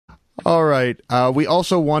All right. We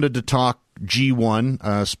also wanted to talk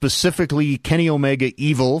G1, specifically Kenny Omega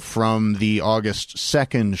Evil from the August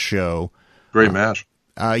 2nd show. Great match.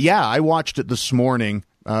 Yeah, I watched it this morning,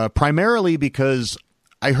 primarily because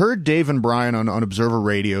I heard Dave and Brian on Observer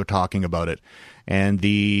Radio talking about it, and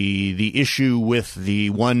the issue with the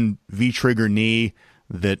one V-trigger knee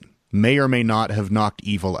that may or may not have knocked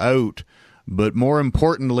Evil out. But more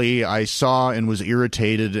importantly, I saw and was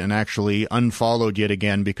irritated and actually unfollowed yet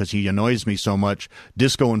again because he annoys me so much,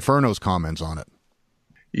 Disco Inferno's comments on it.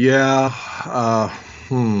 Yeah.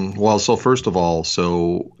 Well, so first of all,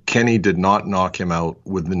 so Kenny did not knock him out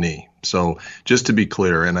with the knee. So just to be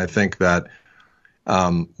clear, and I think that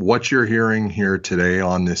what you're hearing here today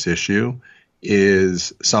on this issue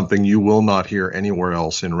is something you will not hear anywhere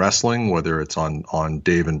else in wrestling, whether it's on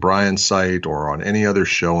Dave and Brian's site or on any other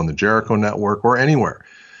show on the Jericho Network or anywhere.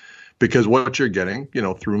 Because what you're getting,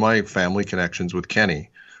 through my family connections with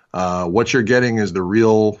Kenny, what you're getting is the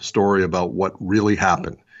real story about what really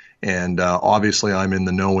happened. And obviously I'm in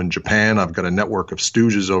the know in Japan. I've got a network of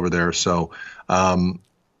stooges over there. So for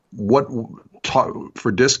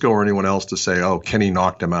Disco or anyone else to say, oh, Kenny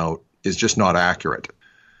knocked him out is just not accurate.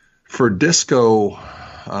 For Disco,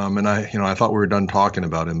 and I thought we were done talking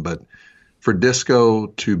about him, but for Disco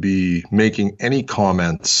to be making any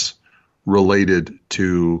comments related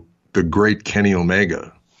to the great Kenny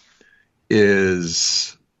Omega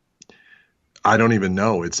is, I don't even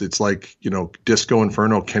know. It's like, Disco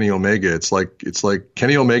Inferno, Kenny Omega. It's like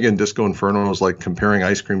Kenny Omega and Disco Inferno is like comparing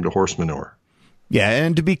ice cream to horse manure. Yeah,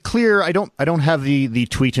 and to be clear, I don't have the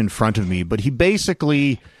tweet in front of me, but he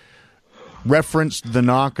basically referenced the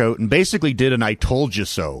knockout and basically did an I told you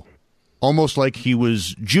so. Almost like he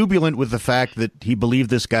was jubilant with the fact that he believed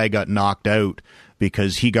this guy got knocked out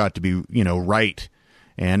because he got to be, right.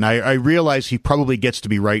 And I realize he probably gets to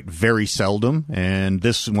be right very seldom, and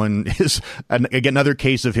this one is, again, another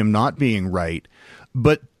case of him not being right.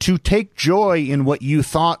 But to take joy in what you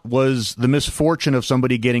thought was the misfortune of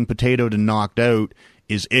somebody getting potatoed and knocked out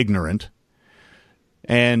is ignorant.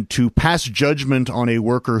 And to pass judgment on a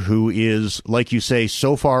worker who is, like you say,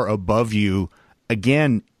 so far above you,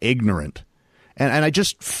 again, ignorant. And I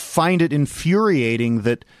just find it infuriating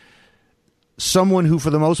that someone who, for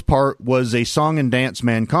the most part, was a song and dance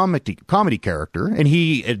man comedy character, and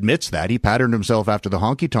he admits that, he patterned himself after the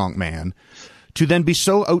Honky Tonk Man, to then be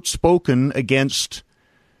so outspoken against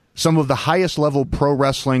some of the highest level pro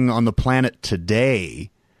wrestling on the planet today,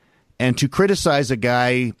 and to criticize a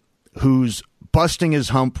guy who's busting his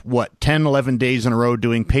hump, 10, 11 days in a row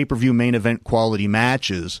doing pay-per-view main event quality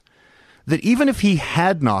matches, that even if he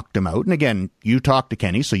had knocked him out, and again, you talked to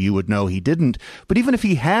Kenny, so you would know he didn't, but even if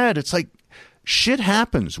he had, it's like, shit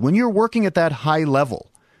happens. When you're working at that high level,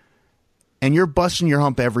 and you're busting your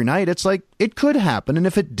hump every night, it's like, it could happen, and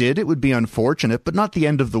if it did, it would be unfortunate, but not the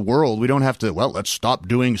end of the world. We don't have to, let's stop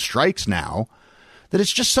doing strikes now. That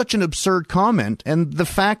it's just such an absurd comment, and the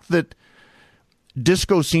fact that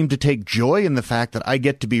Disco seemed to take joy in the fact that I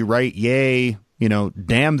get to be right, yay,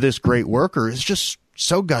 damn this great worker, is just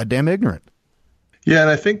so goddamn ignorant. Yeah, and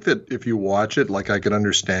I think that if you watch it, I could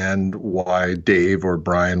understand why Dave or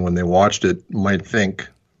Brian, when they watched it, might think,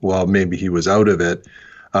 well, maybe he was out of it.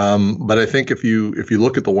 But I think if you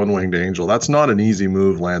look at the One-Winged Angel, that's not an easy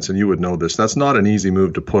move, Lance, and you would know this. That's not an easy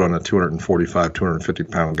move to put on a 245,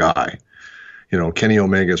 250-pound guy. Kenny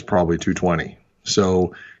Omega is probably 220.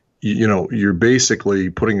 So you're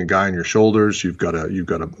basically putting a guy on your shoulders. You've got to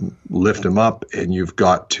lift him up, and you've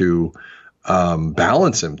got to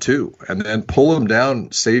balance him too, and then pull him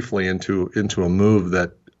down safely into a move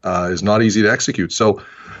that is not easy to execute. So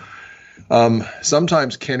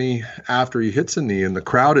sometimes Kenny, after he hits a knee and the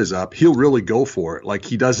crowd is up, he'll really go for it. Like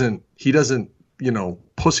he doesn't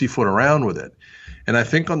pussyfoot around with it. And I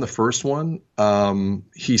think on the first one,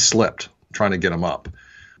 he slipped trying to get him up.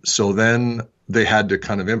 So then they had to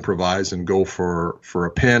kind of improvise and go for a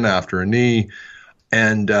pin after a knee.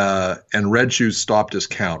 And Red Shoes stopped his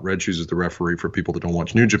count. Red Shoes is the referee for people that don't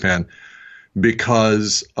watch New Japan,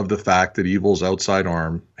 because of the fact that Evil's outside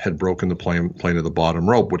arm had broken the plane of the bottom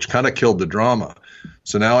rope, which kind of killed the drama.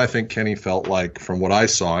 So now I think Kenny felt like, from what I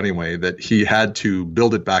saw anyway, that he had to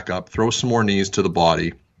build it back up, throw some more knees to the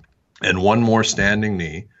body, and one more standing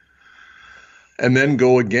knee, and then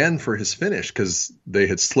go again for his finish, because they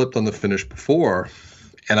had slipped on the finish before.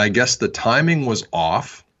 And I guess the timing was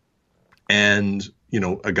off. And,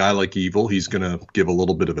 a guy like Evil, he's going to give a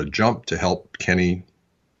little bit of a jump to help Kenny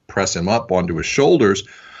press him up onto his shoulders.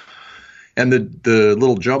 And the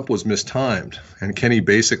little jump was mistimed. And Kenny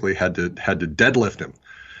basically had to deadlift him,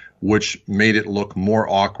 which made it look more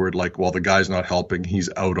awkward, like, well, the guy's not helping. He's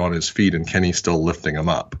out on his feet and Kenny's still lifting him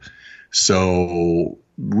up. So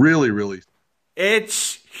really, really.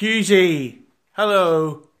 It's Husey.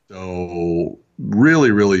 Hello. So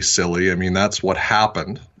really, really silly. I mean, that's what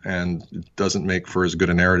happened, and it doesn't make for as good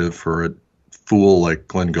a narrative for a fool like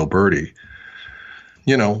Glenn Gilberti.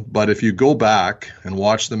 But if you go back and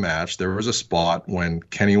watch the match, there was a spot when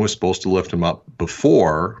Kenny was supposed to lift him up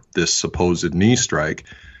before this supposed knee strike,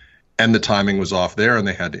 and the timing was off there, and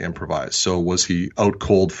they had to improvise. So was he out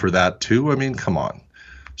cold for that too? I mean, come on.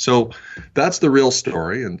 So that's the real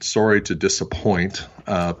story, and sorry to disappoint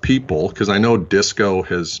people, because I know Disco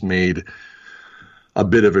has made a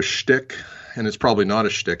bit of a shtick, and it's probably not a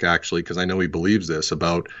shtick actually, because I know he believes this,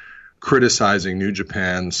 about criticizing New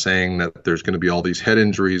Japan, saying that there's going to be all these head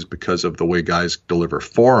injuries because of the way guys deliver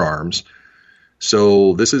forearms.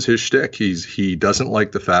 So this is his shtick. He doesn't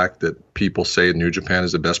like the fact that people say New Japan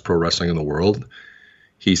is the best pro wrestling in the world.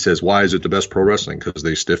 He says, why is it the best pro wrestling? Because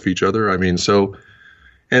they stiff each other. I mean,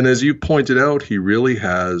 and as you pointed out, he really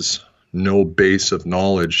has no base of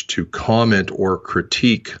knowledge to comment or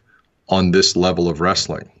critique on this level of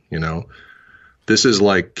wrestling. This is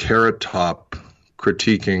like Carrot Top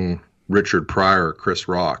critiquing Richard Pryor or Chris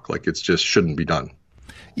Rock. Like, it just shouldn't be done.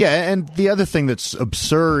 Yeah, and the other thing that's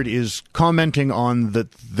absurd is commenting on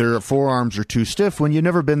that their forearms are too stiff when you've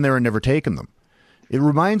never been there and never taken them. It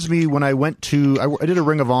reminds me when I went to, I did a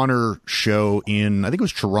Ring of Honor show in, I think it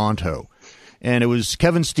was Toronto, and it was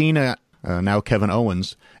Kevin Steen, now Kevin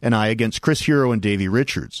Owens, and I against Chris Hero and Davey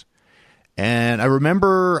Richards. And I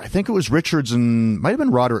remember, I think it was Richards and might have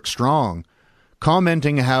been Roderick Strong,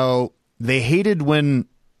 commenting how they hated when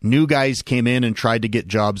new guys came in and tried to get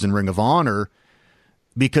jobs in Ring of Honor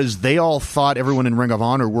because they all thought everyone in Ring of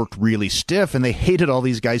Honor worked really stiff, and they hated all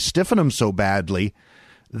these guys stiffing them so badly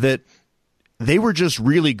that they were just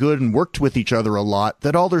really good and worked with each other a lot,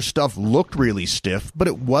 that all their stuff looked really stiff, but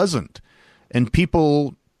it wasn't. And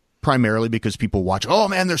people, primarily because people watch, oh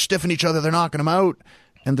man, they're stiffing each other, they're knocking them out.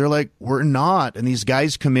 And they're like, we're not. And these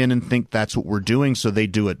guys come in and think that's what we're doing, so they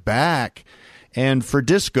do it back. And for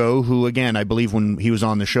Disco, who, again, I believe when he was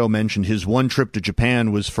on the show mentioned his one trip to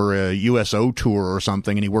Japan was for a USO tour or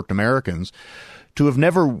something, and he worked Americans, to have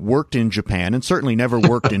never worked in Japan, and certainly never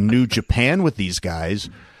worked in New Japan with these guys,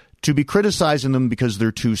 to be criticizing them because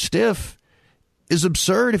they're too stiff is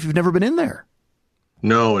absurd if you've never been in there.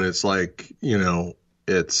 No, and it's like,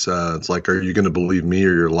 it's like, are you going to believe me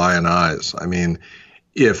or your lying eyes? I mean,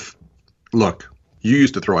 look, you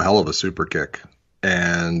used to throw a hell of a super kick.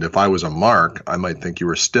 And if I was a mark, I might think you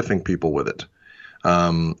were stiffing people with it.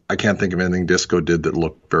 I can't think of anything Disco did that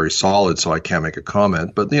looked very solid, so I can't make a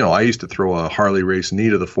comment. But, I used to throw a Harley Race knee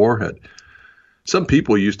to the forehead. Some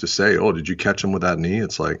people used to say, oh, did you catch him with that knee?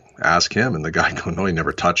 It's like, ask him. And the guy go, no, he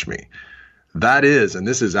never touched me. That is, and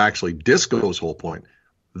this is actually Disco's whole point,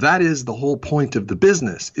 that is the whole point of the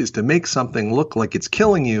business, is to make something look like it's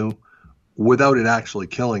killing you without it actually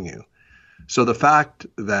killing you. So the fact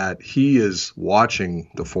that he is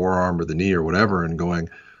watching the forearm or the knee or whatever and going,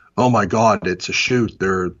 oh my God, it's a shoot,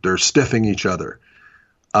 they're stiffing each other,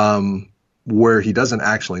 where he doesn't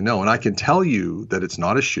actually know. And I can tell you that it's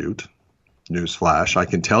not a shoot, newsflash. I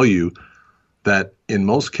can tell you that in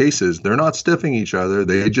most cases, they're not stiffing each other.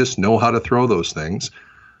 They just know how to throw those things.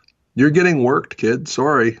 You're getting worked, kid.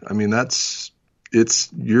 Sorry. I mean,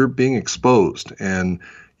 you're being exposed, and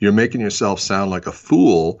you're making yourself sound like a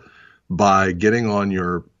fool by getting on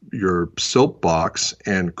your soapbox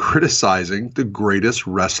and criticizing the greatest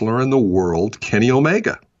wrestler in the world, Kenny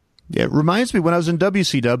Omega. Yeah, it reminds me when I was in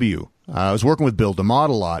WCW, I was working with Bill DeMott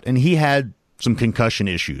a lot, and he had some concussion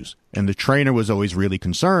issues, and the trainer was always really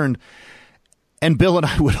concerned. And Bill and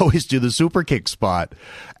I would always do the super kick spot.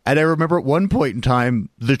 And I remember at one point in time,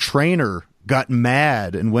 the trainer got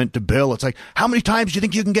mad and went to Bill. It's like, how many times do you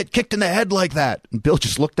think you can get kicked in the head like that? And Bill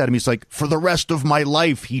just looked at him. He's like, for the rest of my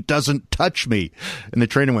life, he doesn't touch me. And the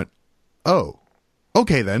trainer went, oh,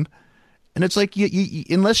 okay then. And it's like, you,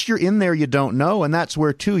 unless you're in there, you don't know. And that's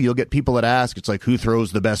where, too, you'll get people that ask, it's like, who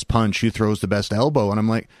throws the best punch? Who throws the best elbow? And I'm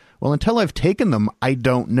like, well, until I've taken them, I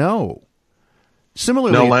don't know.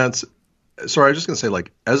 Similarly. No, Lance, sorry, I was just going to say,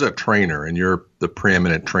 like, as a trainer, and you're the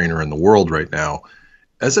preeminent trainer in the world right now,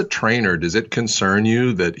 as a trainer, does it concern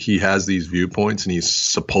you that he has these viewpoints and he's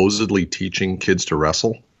supposedly teaching kids to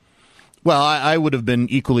wrestle? Well, I would have been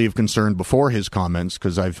equally of concern before his comments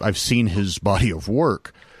because I've seen his body of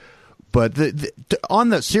work. But on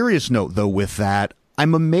the serious note, though, with that,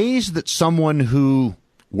 I'm amazed that someone who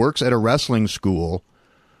works at a wrestling school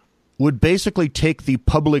would basically take the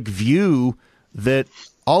public view that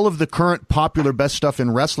all of the current popular best stuff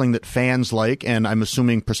in wrestling that fans like, and I'm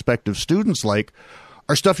assuming prospective students like,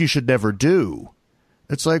 are stuff you should never do.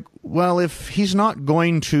 It's like, well, if he's not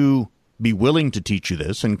going to be willing to teach you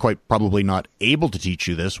this and quite probably not able to teach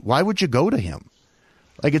you this, why would you go to him?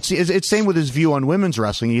 Like it's same with his view on women's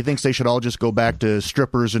wrestling. He thinks they should all just go back to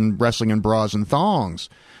strippers and wrestling in bras and thongs.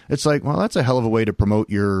 It's like, well, that's a hell of a way to promote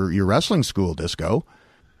your wrestling school, Disco.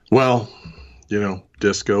 Well,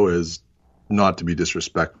 Disco is, not to be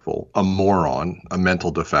disrespectful, a moron, a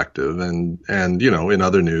mental defective, and in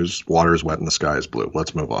other news, water is wet and the sky is blue.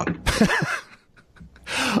 Let's move on.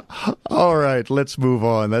 All right, let's move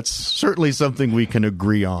on. That's certainly something we can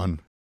agree on.